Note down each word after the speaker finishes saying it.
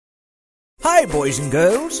Hi, boys and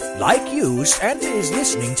girls. Like you, Santa is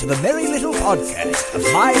listening to the merry little podcast of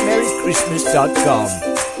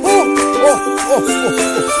MyMerryChristmas.com.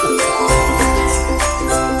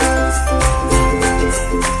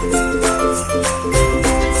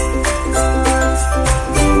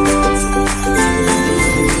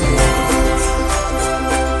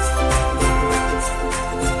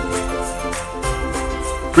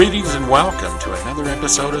 Greetings and welcome to another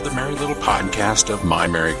episode of the Merry Little Podcast of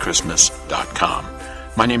MyMerryChristmas.com.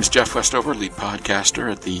 My name is Jeff Westover, lead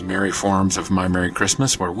podcaster at the Merry Forums of My Merry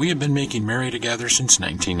Christmas, where we have been making merry together since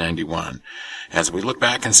 1991. As we look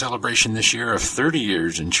back in celebration this year of 30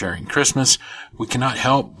 years in sharing Christmas, we cannot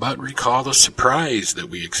help but recall the surprise that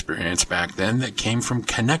we experienced back then that came from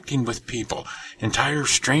connecting with people, entire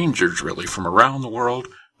strangers really, from around the world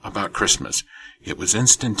about Christmas. It was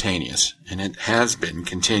instantaneous, and it has been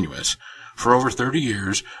continuous. For over 30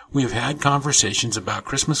 years, we have had conversations about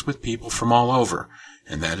Christmas with people from all over,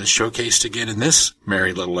 and that is showcased again in this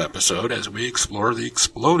merry little episode as we explore the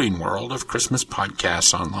exploding world of Christmas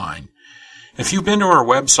podcasts online. If you've been to our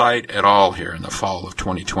website at all here in the fall of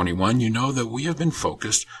 2021, you know that we have been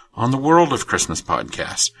focused on the world of Christmas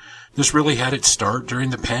podcasts. This really had its start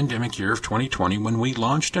during the pandemic year of 2020 when we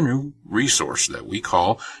launched a new resource that we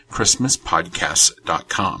call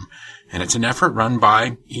ChristmasPodcasts.com. And it's an effort run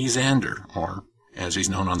by E. Zander, or as he's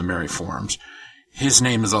known on the Merry Forums. His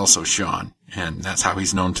name is also Sean, and that's how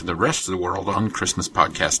he's known to the rest of the world on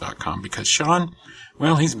ChristmasPodcast.com, because Sean,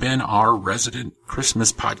 well, he's been our resident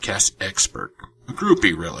Christmas podcast expert, a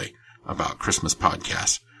groupie really, about Christmas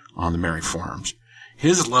podcasts on the Merry Forums.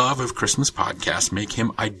 His love of Christmas podcasts make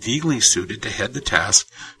him ideally suited to head the task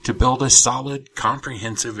to build a solid,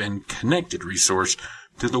 comprehensive, and connected resource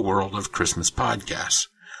to the world of Christmas podcasts.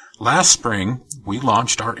 Last spring, we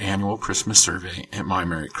launched our annual Christmas survey at My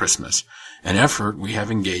Merry Christmas, an effort we have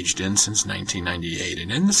engaged in since 1998.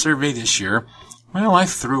 And in the survey this year, well, I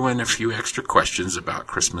threw in a few extra questions about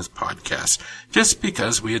Christmas podcasts, just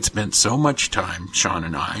because we had spent so much time, Sean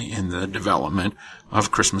and I, in the development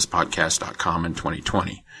of ChristmasPodcast.com in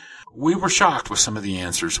 2020. We were shocked with some of the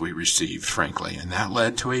answers we received, frankly, and that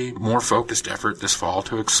led to a more focused effort this fall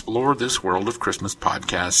to explore this world of Christmas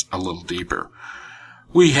podcasts a little deeper.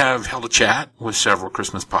 We have held a chat with several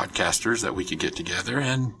Christmas podcasters that we could get together,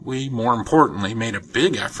 and we, more importantly, made a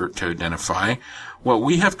big effort to identify what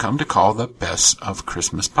we have come to call the best of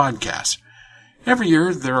Christmas podcasts. Every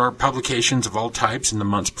year, there are publications of all types in the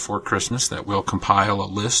months before Christmas that will compile a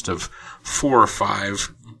list of 4 or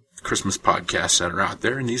 5 Christmas podcasts that are out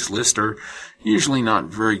there, and these lists are usually not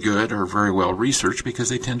very good or very well researched because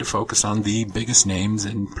they tend to focus on the biggest names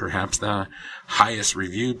and perhaps the highest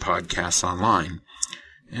reviewed podcasts online.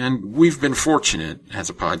 And we've been fortunate as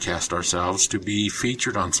a podcast ourselves to be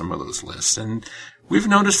featured on some of those lists. And we've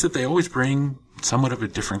noticed that they always bring somewhat of a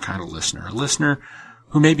different kind of listener, a listener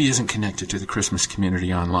who maybe isn't connected to the Christmas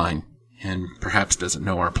community online and perhaps doesn't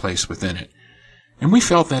know our place within it. And we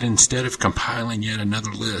felt that instead of compiling yet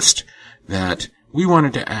another list, that we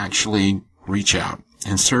wanted to actually reach out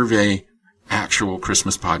and survey actual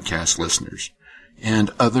Christmas podcast listeners and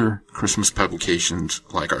other Christmas publications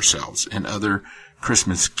like ourselves and other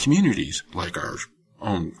Christmas communities like our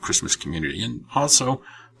own Christmas community, and also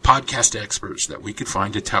podcast experts that we could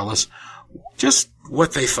find to tell us just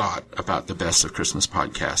what they thought about the best of Christmas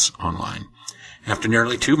podcasts online. After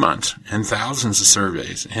nearly 2 months and thousands of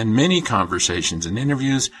surveys and many conversations and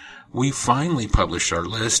interviews, we finally published our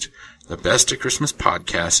list, the best of Christmas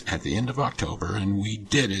podcasts, at the end of October, and we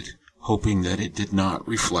did it hoping that it did not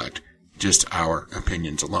reflect just our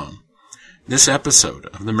opinions alone. This episode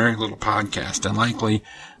of the Merry Little Podcast, and likely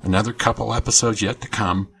another couple episodes yet to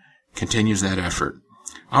come, continues that effort.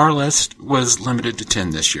 Our list was limited to 10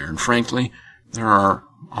 this year, and frankly, there are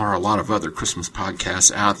a lot of other Christmas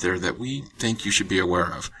podcasts out there that we think you should be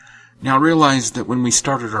aware of. Now, realize that when we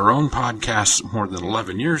started our own podcasts more than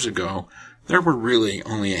 11 years ago, there were really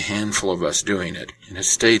only a handful of us doing it, and it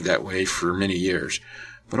stayed that way for many years.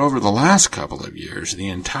 But over the last couple of years, the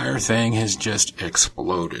entire thing has just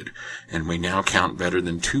exploded, and we now count better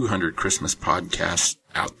than 200 Christmas podcasts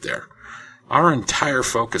out there. Our entire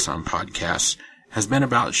focus on podcasts has been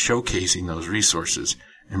about showcasing those resources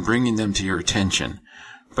and bringing them to your attention.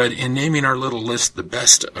 But in naming our little list the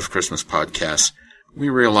best of Christmas podcasts, we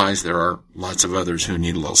realize there are lots of others who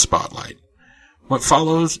need a little spotlight. What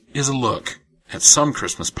follows is a look at some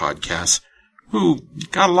Christmas podcasts who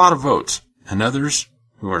got a lot of votes, and others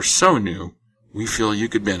who are so new, we feel you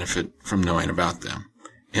could benefit from knowing about them.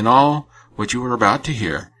 In all, what you are about to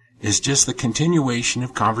hear is just the continuation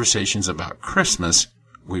of conversations about Christmas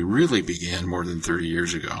we really began more than 30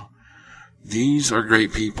 years ago. These are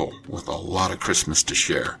great people with a lot of Christmas to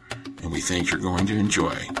share, and we think you're going to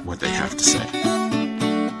enjoy what they have to say.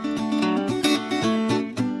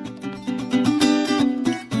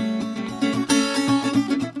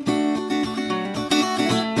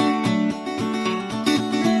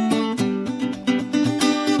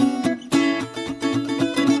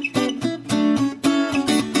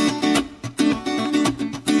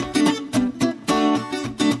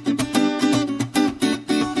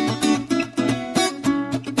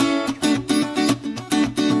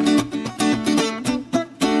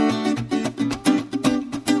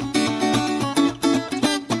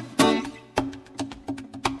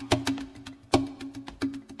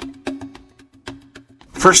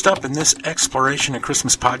 First up in this Exploration of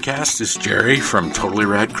Christmas podcast is Jerry from Totally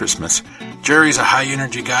Rad Christmas. Jerry's a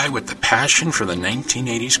high-energy guy with the passion for the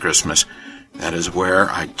 1980s Christmas. That is where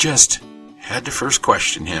I just had to first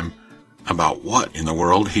question him about what in the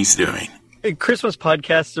world he's doing. Christmas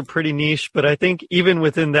podcasts are pretty niche, but I think even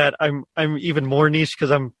within that, I'm even more niche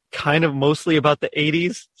because I'm kind of mostly about the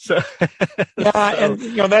 80s. So yeah,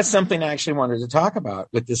 and that's something I actually wanted to talk about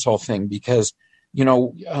with this whole thing because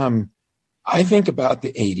I think about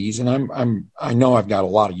the 80s, and I know I've got a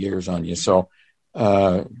lot of years on you. So,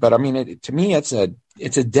 but I mean, to me, it's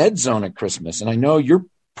a dead zone at Christmas, and I know you're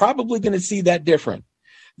probably going to see that different,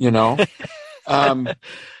 but a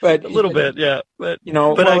little bit, yeah. But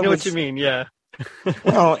but I know what you mean, yeah.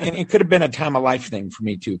 Well, and it could have been a time of life thing for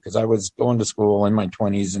me too, because I was going to school in my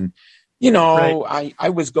 20s, and right. I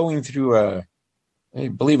was going through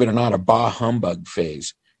believe it or not, a bah humbug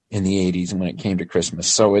phase in the 80s, and when it came to Christmas,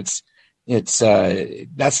 so it's that's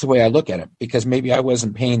the way I look at it, because maybe I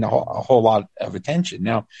wasn't paying a whole lot of attention.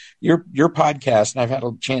 Now, your podcast, and I've had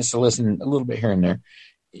a chance to listen a little bit here and there,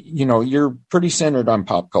 you're pretty centered on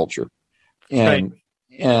pop culture. And,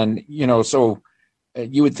 right. And, so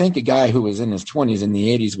you would think a guy who was in his 20s in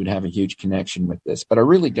the 80s would have a huge connection with this, but I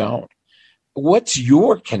really don't. What's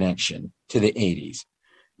your connection to the 80s?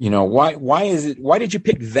 Why did you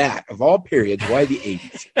pick that of all periods? Why the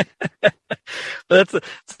 80s? That's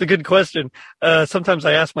a good question. Sometimes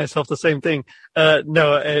I ask myself the same thing.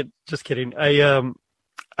 No, just kidding. I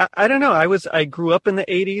don't know. I grew up in the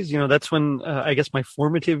 80s. That's when I guess my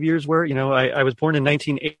formative years were. I was born in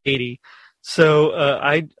 1980. So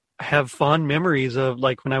I have fond memories of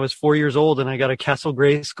like when I was 4 years old and I got a Castle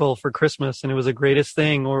Grayskull for Christmas and it was the greatest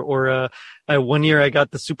thing. Or one year I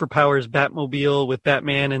got the Superpowers Batmobile with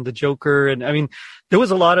Batman and the Joker. And I mean, there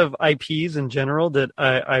was a lot of IPs in general that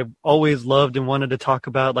I always loved and wanted to talk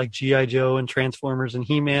about, like G.I. Joe and Transformers and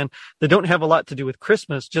He-Man, that don't have a lot to do with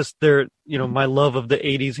Christmas, just their, my love of the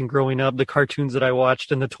 80s and growing up, the cartoons that I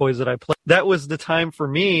watched and the toys that I played. That was the time for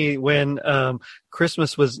me when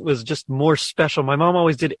Christmas was just more special. My mom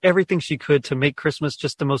always did everything she could to make Christmas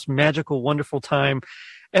just the most magical, wonderful time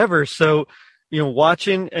ever. So,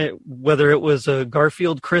 watching whether it was a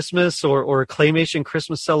Garfield Christmas or a Claymation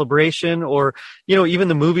Christmas Celebration, or, even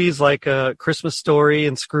the movies like Christmas Story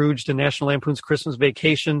and Scrooged and National Lampoon's Christmas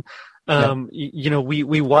Vacation.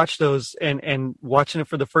 We watched those and watching it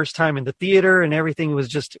for the first time in the theater and everything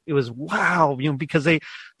it was wow, because the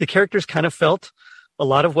characters kind of felt a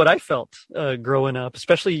lot of what I felt growing up,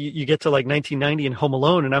 especially you get to like 1990 and Home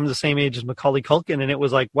Alone, and I'm the same age as Macaulay Culkin, and it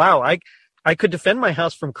was like, wow, I could defend my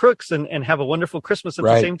house from crooks and have a wonderful Christmas at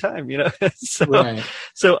the same time,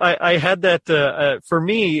 So I had that, for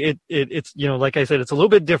me, it's, like I said, it's a little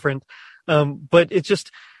bit different. But it's just,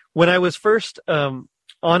 when I was first, on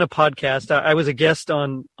a podcast, I was a guest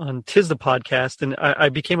on Tis the Podcast, and I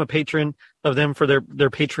became a patron of them for their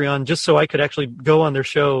Patreon, just so I could actually go on their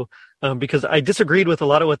show. Because I disagreed with a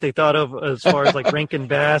lot of what they thought of as far as like Rankin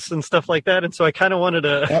Bass and stuff like that. And so I kind of wanted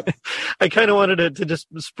to just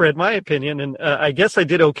spread my opinion. And I guess I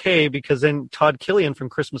did okay, because then Todd Killian from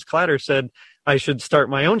Christmas Clatter said I should start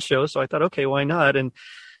my own show. So I thought, okay, why not? And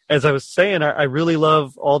as I was saying, I really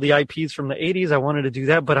love all the IPs from the 80s. I wanted to do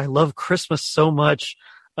that, but I love Christmas so much.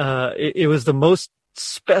 It was the most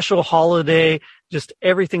special holiday, just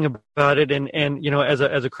everything about it. And as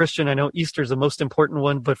a Christian, I know Easter is the most important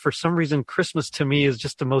one, but for some reason, Christmas to me is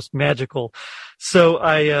just the most magical. So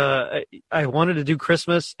I wanted to do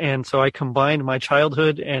Christmas. And so I combined my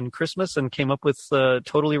childhood and Christmas and came up with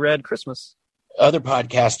Totally Rad Christmas. Other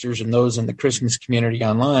podcasters and those in the Christmas community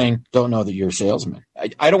online don't know that you're a salesman.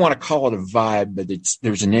 I don't want to call it a vibe, but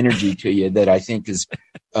there's an energy to you that I think is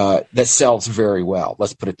that sells very well.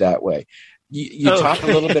 Let's put it that way. You talk a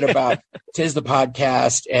little bit about Tis the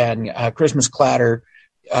Podcast and Christmas Clatter.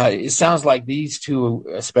 It sounds like these two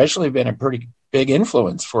especially have been a pretty big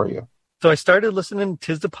influence for you. So I started listening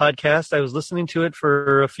to the podcast. I was listening to it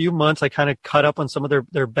for a few months. I kind of caught up on some of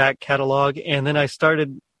their back catalog, and then I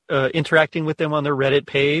started interacting with them on their Reddit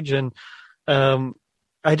page. And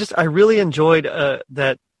I really enjoyed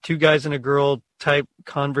that two guys and a girl type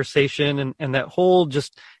conversation and that whole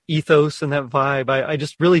just ethos and that vibe. I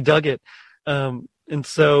just really dug it. And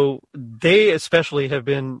so they especially have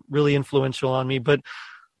been really influential on me, but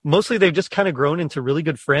mostly they've just kind of grown into really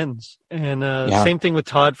good friends. And same thing with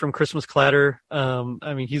Todd from Christmas Clatter.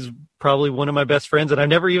 I mean, he's probably one of my best friends, and I've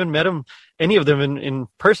never even met any of them in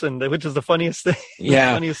person, which is the funniest thing. Yeah.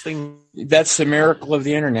 The funniest thing. That's the miracle of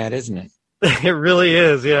the internet, isn't it? It really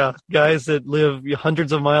is. Yeah. Guys that live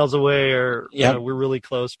hundreds of miles away we're really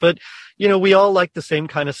close, but we all like the same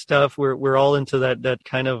kind of stuff. We're all into that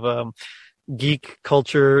kind of, geek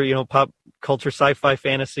culture, pop culture, sci-fi,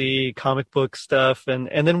 fantasy, comic book stuff.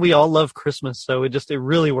 And then we all love Christmas. So it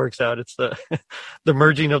really works out. It's the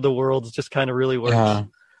merging of the worlds just kind of really works. Yeah.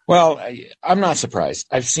 Well, I'm not surprised.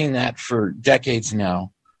 I've seen that for decades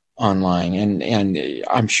now online, and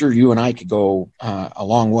I'm sure you and I could go a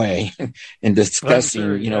long way in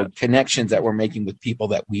discussing, connections that we're making with people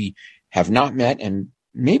that we have not met and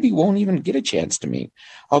maybe won't even get a chance to meet.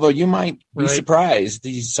 Although you might be surprised,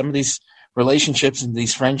 some of these relationships and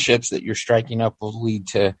these friendships that you're striking up will lead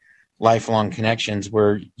to lifelong connections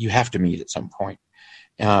where you have to meet at some point.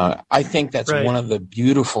 I think that's one of the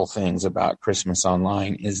beautiful things about Christmas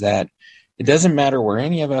Online is that it doesn't matter where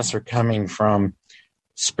any of us are coming from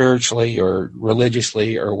spiritually or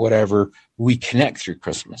religiously or whatever, we connect through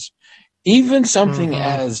Christmas. Even something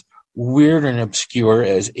as weird and obscure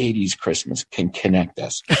as 80s Christmas can connect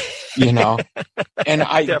us, and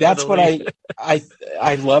that's what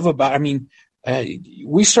I love about,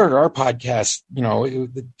 we started our podcast,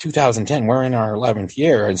 2010, we're in our 11th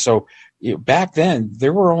year. And so back then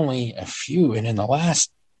there were only a few, and in the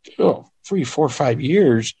last 3, 4, 5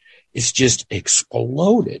 years, it's just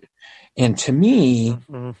exploded. And to me,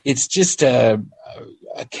 it's just a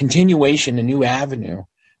continuation, a new avenue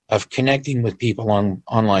of connecting with people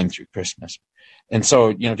online through Christmas. And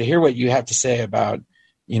so, to hear what you have to say about,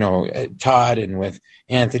 Todd and with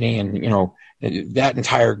Anthony and, that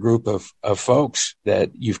entire group of folks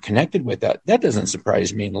that you've connected with, that doesn't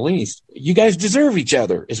surprise me in the least. You guys deserve each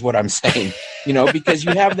other is what I'm saying, because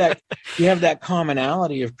you have that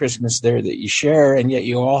commonality of Christmas there that you share, and yet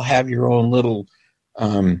you all have your own little,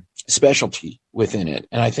 specialty within it.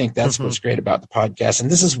 And I think that's what's great about the podcast.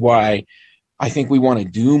 And this is why I think we want to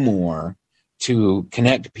do more to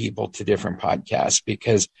connect people to different podcasts,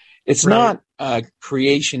 because it's not a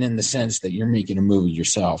creation in the sense that you're making a movie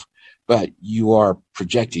yourself, but you are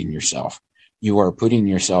projecting yourself. You are putting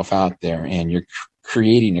yourself out there, and you're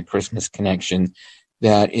creating a Christmas connection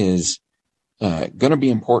that is going to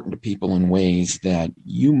be important to people in ways that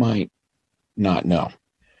you might not know.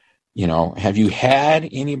 Have you had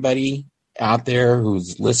anybody out there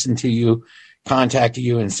who's listened to you, contact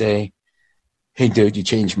you and say, "Hey, dude, you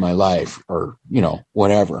changed my life," or,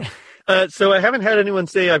 whatever? So I haven't had anyone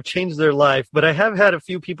say I've changed their life, but I have had a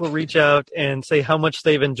few people reach out and say how much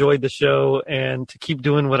they've enjoyed the show and to keep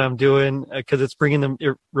doing what I'm doing, because it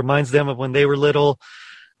reminds them of when they were little.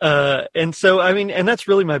 And so, and that's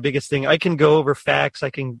really my biggest thing. I can go over facts.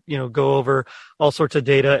 I can, go over all sorts of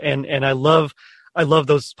data, and I love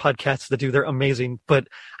those podcasts that do. They're amazing, but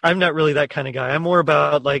I'm not really that kind of guy. I'm more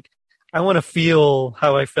about I want to feel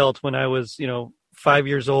how I felt when I was, 5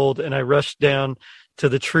 years old and I rushed down to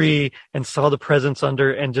the tree and saw the presents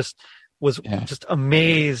under and just was just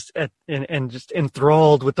amazed at and just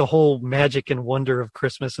enthralled with the whole magic and wonder of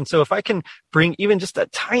Christmas. And so if I can bring even just the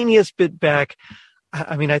tiniest bit back,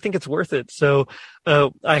 I think it's worth it. So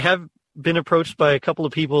I have been approached by a couple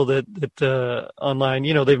of people that online,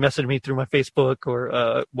 they've messaged me through my Facebook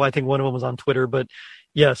or I think one of them was on Twitter, but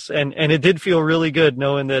yes. And it did feel really good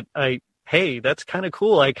knowing that hey, that's kind of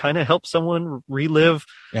cool. I kind of helped someone relive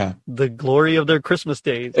the glory of their Christmas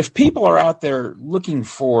days. If people are out there looking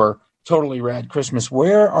for Totally Rad Christmas,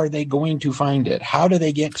 where are they going to find it? How do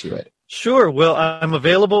they get to it? Sure. Well, I'm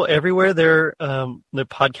available everywhere the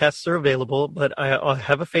podcasts are available, but I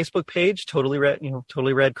have a Facebook page, Totally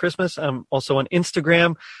Rad Christmas. I'm also on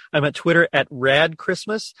Instagram. I'm at Twitter at Rad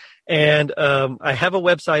Christmas. And I have a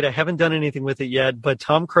website. I haven't done anything with it yet, but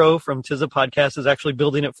Tom Crow from Tizza Podcast is actually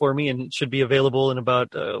building it for me, and it should be available in about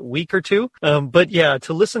a week or two. But yeah,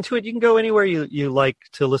 to listen to it, you can go anywhere you like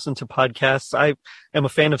to listen to podcasts. I am a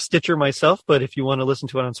fan of Stitcher myself, but if you want to listen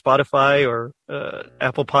to it on Spotify or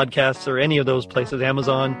Apple Podcasts or any of those places,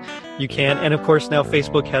 Amazon, you can. And of course, now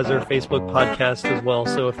Facebook has their Facebook podcast as well.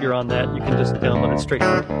 So if you're on that, you can just download it straight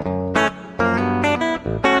from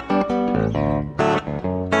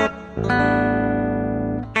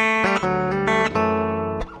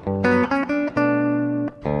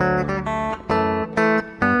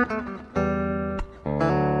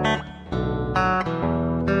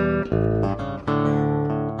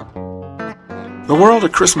The World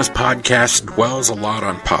of Christmas podcast dwells a lot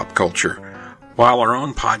on pop culture. While our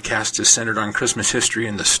own podcast is centered on Christmas history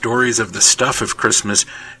and the stories of the stuff of Christmas,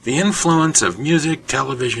 the influence of music,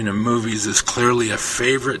 television, and movies is clearly a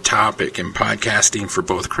favorite topic in podcasting for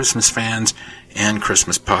both Christmas fans and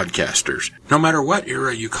Christmas podcasters. No matter what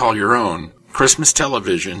era you call your own, Christmas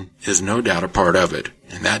television is no doubt a part of it,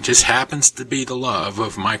 and that just happens to be the love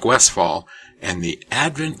of Mike Westfall and the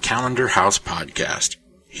Advent Calendar House podcast.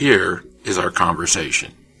 Here is our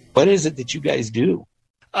conversation. What is it that you guys do?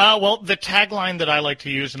 Well, the tagline that I like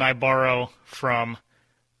to use, and I borrow from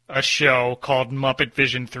a show called Muppet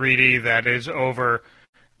Vision 3D that is over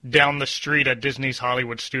down the street at Disney's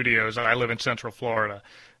Hollywood Studios. I live in Central Florida.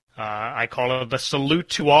 I call it the salute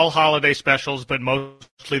to all holiday specials, but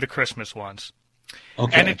mostly the Christmas ones.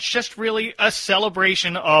 Okay. And it's just really a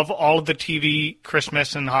celebration of all of the TV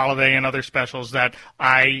Christmas and holiday and other specials that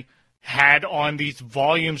I had on these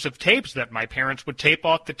volumes of tapes that my parents would tape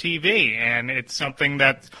off the TV. And it's something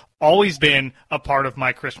that's always been a part of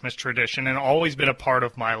my Christmas tradition and always been a part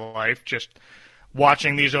of my life, just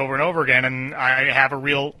watching these over and over again. And I have a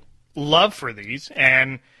real love for these.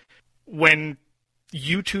 And when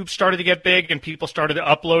YouTube started to get big and people started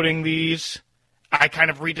uploading these, I kind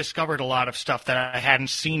of rediscovered a lot of stuff that I hadn't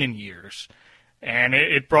seen in years. And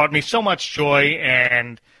it brought me so much joy.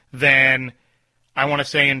 And then I want to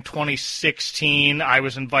say in 2016, I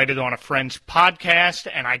was invited on a friend's podcast,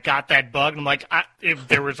 and I got that bug. And I'm like, if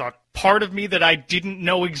there was a part of me that I didn't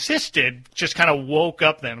know existed, just kind of woke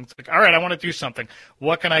up then. It's like, all right, I want to do something.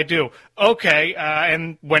 What can I do? Okay,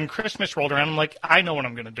 and when Christmas rolled around, I'm like, I know what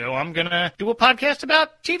I'm going to do. I'm going to do a podcast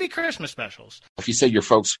about TV Christmas specials. If you said your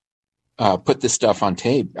folks put this stuff on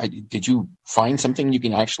tape, did you find something you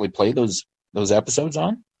can actually play those episodes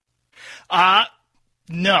on?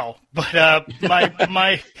 No, but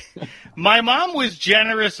my mom was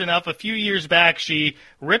generous enough. A few years back, she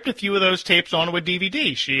ripped a few of those tapes onto a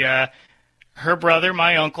DVD. She, her brother,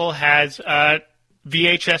 my uncle, has a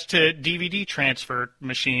VHS to DVD transfer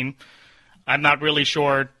machine. I'm not really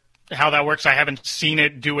sure how that works. I haven't seen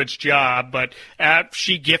it do its job, but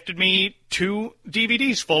she gifted me 2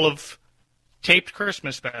 DVDs full of taped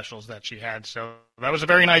Christmas specials that she had. So that was a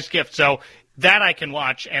very nice gift. So that I can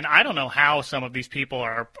watch, and I don't know how some of these people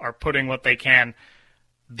are putting what they can,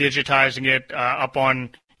 digitizing it up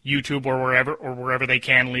on YouTube or wherever they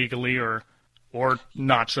can legally or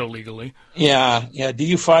not so legally. Yeah. Do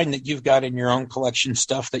you find that you've got in your own collection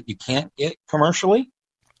stuff that you can't get commercially?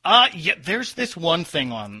 Yeah. There's this one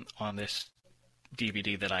thing on this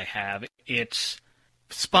DVD that I have. It's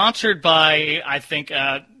sponsored by, I think,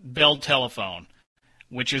 Bell Telephone,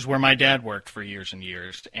 which is where my dad worked for years and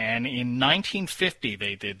years. And in 1950,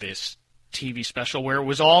 they did this TV special where it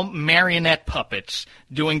was all marionette puppets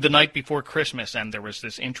doing The Night Before Christmas. And there was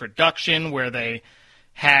this introduction where they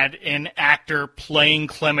had an actor playing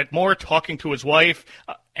Clement Moore, talking to his wife,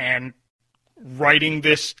 and writing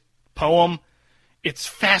this poem. It's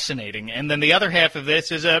fascinating. And then the other half of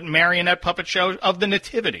this is a marionette puppet show of the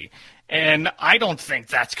Nativity. And I don't think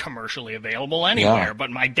that's commercially available anywhere. Yeah.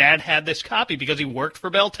 But my dad had this copy because he worked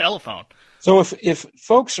for Bell Telephone. So if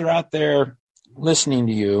folks are out there listening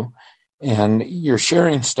to you and you're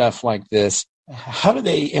sharing stuff like this, how do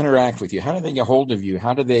they interact with you? How do they get hold of you?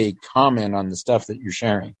 How do they comment on the stuff that you're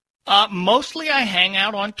sharing? Mostly I hang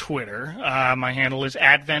out on Twitter. My handle is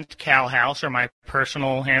Advent Cal House, or my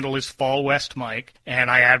personal handle is Fall West Mike,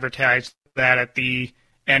 and I advertise that at the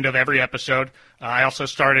end of every episode. I also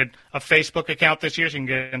started a Facebook account this year, so you can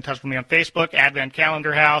get in touch with me on Facebook, Advent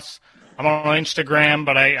Calendar House. I'm on Instagram,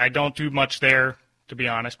 but I don't do much there, to be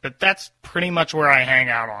honest. But that's pretty much where I hang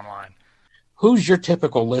out online. Who's your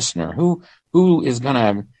typical listener? Who is going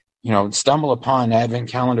to, stumble upon Advent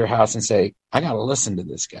Calendar House and say, I got to listen to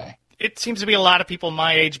this guy? It seems to be a lot of people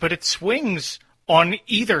my age, but it swings on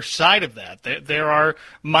either side of that. There are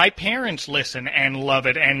my parents listen and love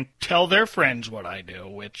it and tell their friends what I do,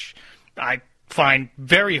 which I find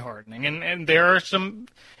very heartening. And there are some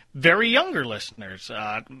very younger listeners.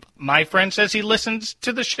 My friend says he listens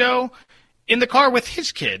to the show in the car with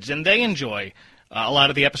his kids, and they enjoy a lot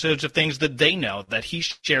of the episodes of things that they know that he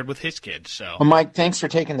shared with his kids. So, well, Mike, thanks for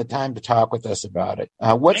taking the time to talk with us about it.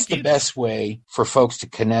 What's the best way for folks to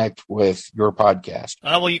connect with your podcast?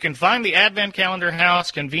 Well, you can find the Advent Calendar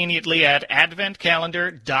House conveniently at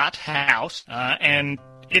adventcalendar.house. And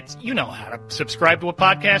it's, how to subscribe to a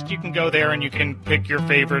podcast. You can go there and you can pick your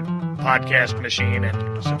favorite podcast machine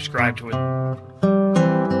and subscribe to it.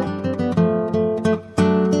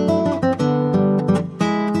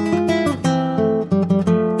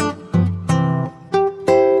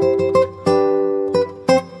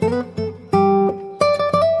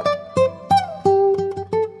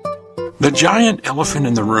 The giant elephant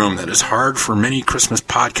in the room that is hard for many Christmas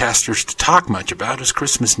podcasters to talk much about is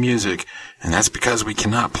Christmas music, and that's because we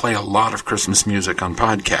cannot play a lot of Christmas music on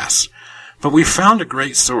podcasts. But we found a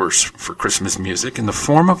great source for Christmas music in the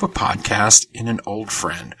form of a podcast in an old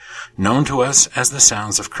friend, known to us as The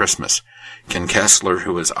Sounds of Christmas. Ken Kessler,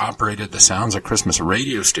 who has operated the Sounds of Christmas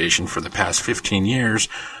radio station for the past 15 years,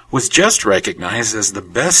 was just recognized as the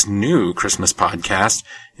best new Christmas podcast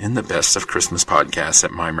in the Best of Christmas podcasts at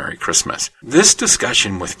My Merry Christmas. This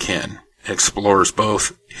discussion with Ken explores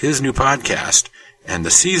both his new podcast and the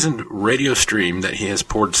seasoned radio stream that he has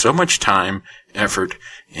poured so much time, effort,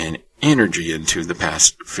 and energy into the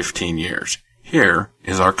past 15 years. Here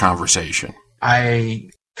is our conversation. I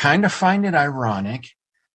kind of find it ironic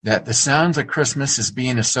that the Sounds of Christmas is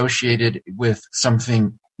being associated with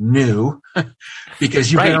something new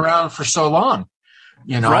because you've been around for so long,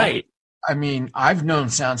 you know? Right. I mean, I've known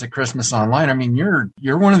Sounds of Christmas online. I mean,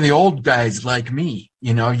 you're one of the old guys like me.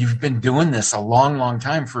 You know, you've been doing this a long, long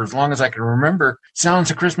time. For as long as I can remember, Sounds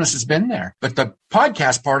of Christmas has been there. But the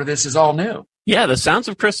podcast part of this is all new. Yeah, the Sounds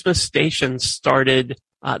of Christmas station started,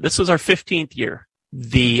 this was our 15th year.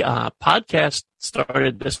 The podcast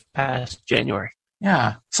started this past January.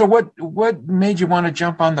 Yeah. So what made you want to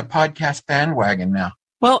jump on the podcast bandwagon now?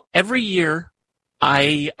 Well, every year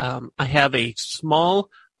I have a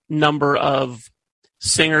small number of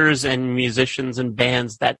singers and musicians and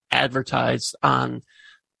bands that advertise on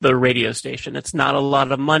the radio station. It's not a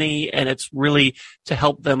lot of money, and it's really to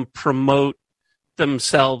help them promote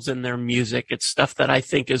themselves and their music. It's stuff that I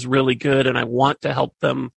think is really good, and I want to help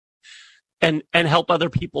them and help other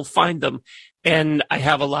people find them. And I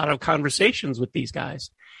have a lot of conversations with these guys.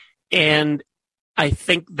 And I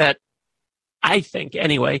think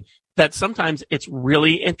anyway, that sometimes it's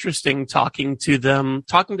really interesting talking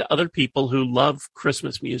to other people who love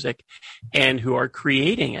Christmas music and who are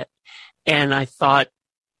creating it. And I thought,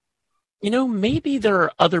 maybe there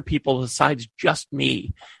are other people besides just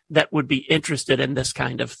me that would be interested in this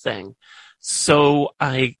kind of thing. So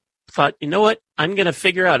I thought, you know what? I'm going to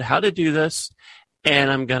figure out how to do this, and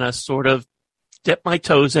I'm going to sort of dip my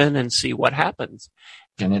toes in and see what happens.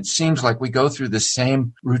 And it seems like we go through the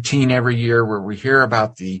same routine every year where we hear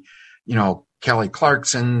about the, Kelly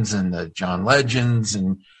Clarksons and the John Legends,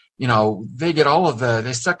 and,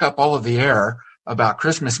 they suck up all of the air about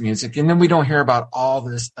Christmas music, and then we don't hear about all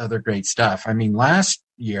this other great stuff. I mean, last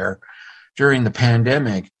year during the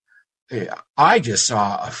pandemic, I just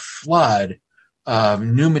saw a flood of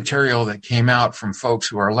new material that came out from folks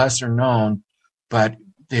who are lesser known, but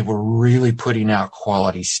they were really putting out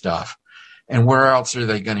quality stuff. And where else are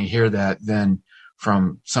they going to hear that than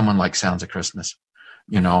from someone like Sounds of Christmas?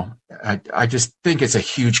 I just think it's a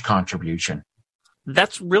huge contribution.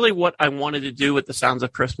 That's really what I wanted to do with the Sounds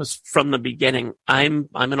of Christmas from the beginning. I'm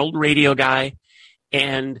an old radio guy,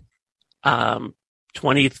 and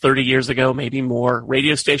 20, 30 years ago, maybe more, traditional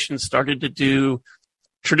radio stations started to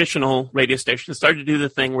do the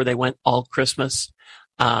thing where they went all Christmas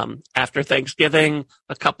after Thanksgiving,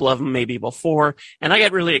 a couple of them maybe before. And I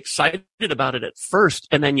got really excited about it at first.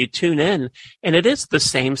 And then you tune in, and it is the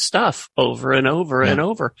same stuff over and over and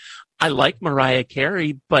over. I like Mariah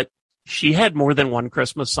Carey, but she had more than one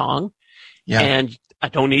Christmas song. Yeah. And I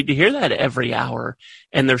don't need to hear that every hour.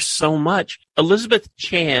 And there's so much. Elizabeth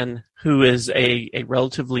Chan, who is a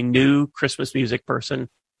relatively new Christmas music person,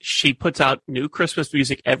 she puts out new Christmas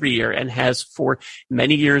music every year and has for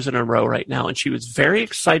many years in a row right now. And she was very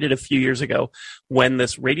excited a few years ago when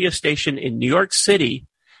this radio station in New York City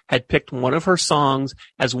had picked one of her songs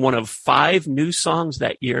as one of 5 new songs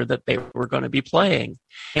that year that they were going to be playing.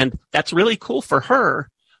 And that's really cool for her.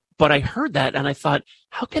 But I heard that and I thought,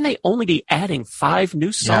 how can they only be adding 5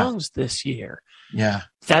 new songs this year? Yeah.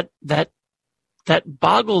 That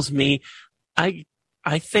boggles me.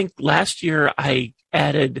 I think last year I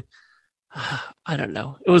added, I don't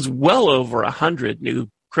know, it was well over 100 new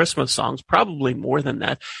Christmas songs, probably more than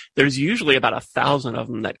that. There's usually about 1,000 of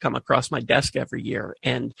them that come across my desk every year.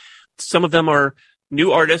 And some of them are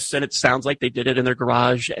new artists, and it sounds like they did it in their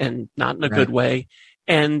garage and not in a good way.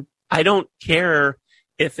 And I don't care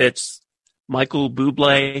if it's Michael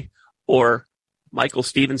Bublé or Michael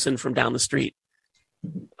Stevenson from down the street.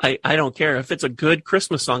 I don't care. If it's a good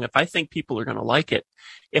Christmas song, if I think people are going to like it,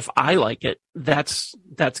 if I like it, that's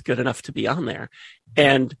good enough to be on there.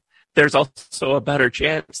 And there's also a better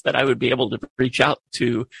chance that I would be able to reach out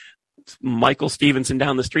to Michael Stevenson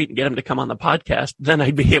down the street and get him to come on the podcast than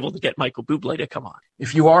I'd be able to get Michael Bublé to come on.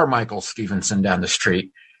 If you are Michael Stevenson down the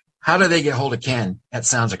street, how do they get hold of Ken at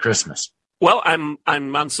Sounds of Christmas? Well, I'm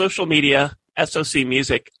on social media, SOC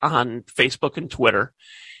Music on Facebook and Twitter.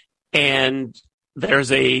 And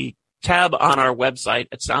there's a tab on our website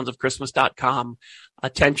at soundsofchristmas.com,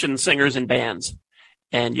 Attention Singers and Bands.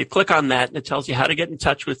 And you click on that and it tells you how to get in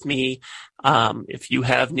touch with me. If you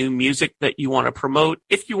have new music that you want to promote,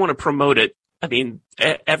 if you want to promote it, I mean,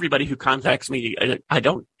 everybody who contacts me, I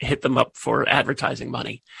don't hit them up for advertising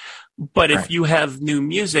money. But if you have new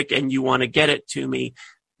music and you want to get it to me,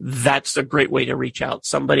 that's a great way to reach out.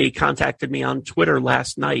 Somebody contacted me on Twitter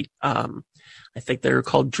last night. I think they were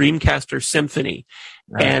called Dreamcaster Symphony.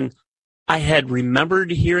 Right. And I had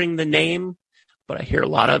remembered hearing the name, but I hear a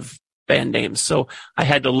lot of band names. So I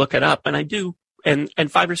had to look it up, and I do. And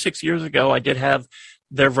 5 or 6 years ago, I did have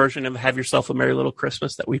their version of Have Yourself a Merry Little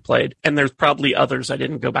Christmas that we played. And there's probably others I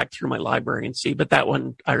didn't go back through my library and see, but that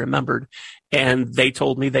one I remembered. And they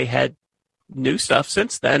told me they had new stuff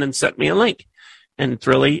since then and sent me a link. And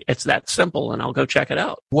it's that simple, and I'll go check it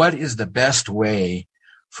out. What is the best way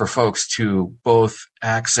for folks to both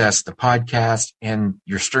access the podcast and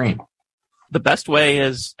your stream? The best way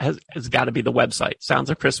has got to be the website,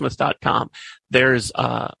 soundsofchristmas.com. There's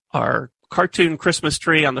our cartoon Christmas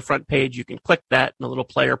tree on the front page. You can click that and a little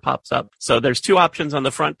player pops up. So there's 2 options on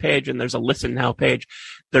the front page, and there's a listen now page.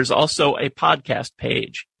 There's also a podcast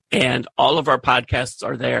page, and all of our podcasts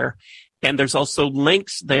are there. And there's also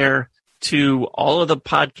links there to all of the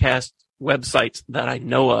podcast websites that I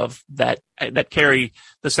know of that carry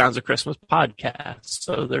the Sounds of Christmas podcast.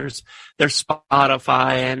 So there's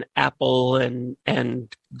Spotify and Apple and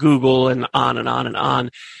Google and on and on and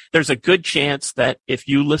on. There's a good chance that if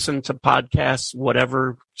you listen to podcasts,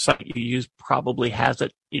 whatever site you use probably has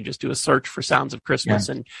it. You just do a search for Sounds of Christmas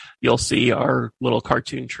and you'll see our little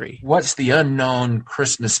cartoon tree. What's the unknown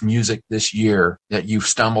Christmas music this year that you've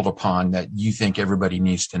stumbled upon that you think everybody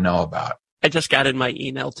needs to know about? I just got in my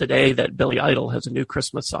email today that Billy Idol has a new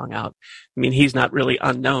Christmas song out. I mean, he's not really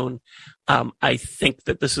unknown. I think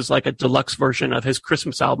that this is like a deluxe version of his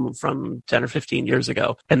Christmas album from 10 or 15 years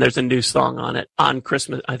ago. And there's a new song on it on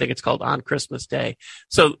Christmas. I think it's called On Christmas Day.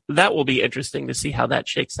 So that will be interesting to see how that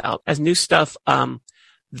shakes out. As new stuff,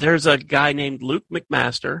 there's a guy named Luke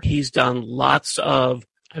McMaster. He's done lots of,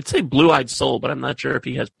 I'd say blue-eyed soul, but I'm not sure if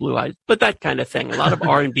he has blue eyes, but that kind of thing. A lot of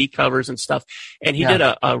R&B covers and stuff. And he did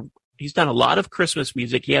he's done a lot of Christmas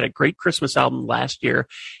music. He had a great Christmas album last year,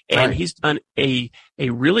 and he's done a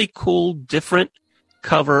really cool, different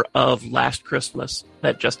cover of Last Christmas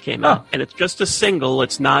that just came out. And it's just a single.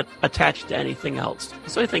 It's not attached to anything else.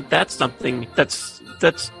 So I think that's something that's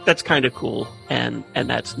kind of cool, and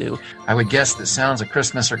that's new. I would guess that Sounds of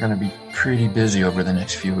Christmas are going to be pretty busy over the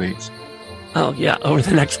next few weeks. Oh, yeah, over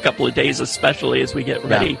the next couple of days, especially as we get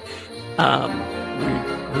ready.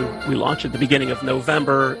 We launch at the beginning of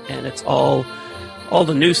November, and it's all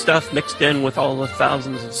the new stuff mixed in with all the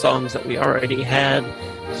thousands of songs that we already had.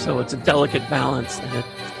 So it's a delicate balance, and it's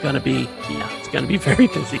going to be very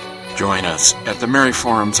busy. Join us at the Merry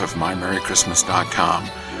Forums of MyMerryChristmas.com,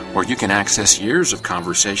 where you can access years of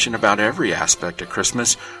conversation about every aspect of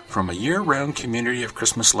Christmas from a year-round community of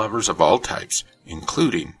Christmas lovers of all types,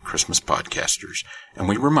 including Christmas podcasters. And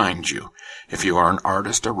we remind you, if you are an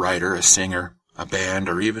artist, a writer, a singer, a band,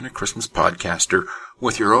 or even a Christmas podcaster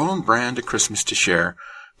with your own brand of Christmas to share,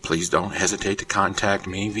 please don't hesitate to contact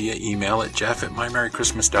me via email at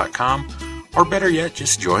jeff@mymerrychristmas.com, or better yet,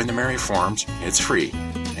 just join the Merry Forums. It's free,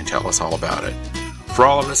 and tell us all about it. For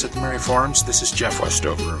all of us at the Merry Forums, this is Jeff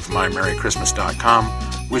Westover of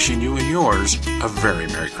mymerrychristmas.com, wishing you and yours a very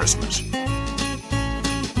Merry Christmas.